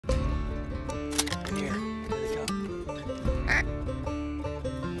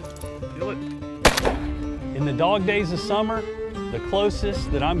the dog days of summer, the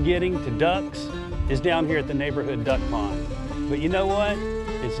closest that I'm getting to ducks is down here at the neighborhood duck pond. But you know what?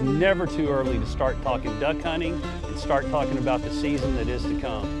 It's never too early to start talking duck hunting and start talking about the season that is to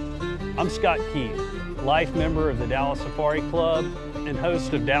come. I'm Scott Keith, life member of the Dallas Safari Club and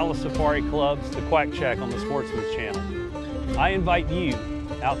host of Dallas Safari Club's The Quack Shack on the Sportsman's Channel. I invite you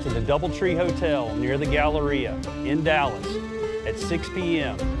out to the Doubletree Hotel near the Galleria in Dallas at 6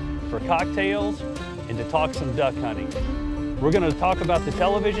 p.m. for cocktails and to talk some duck hunting. We're going to talk about the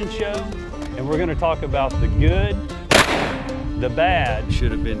television show, and we're going to talk about the good, the bad,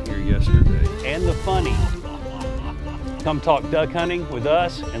 should have been here yesterday, and the funny. Come talk duck hunting with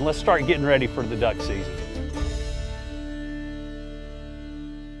us, and let's start getting ready for the duck season.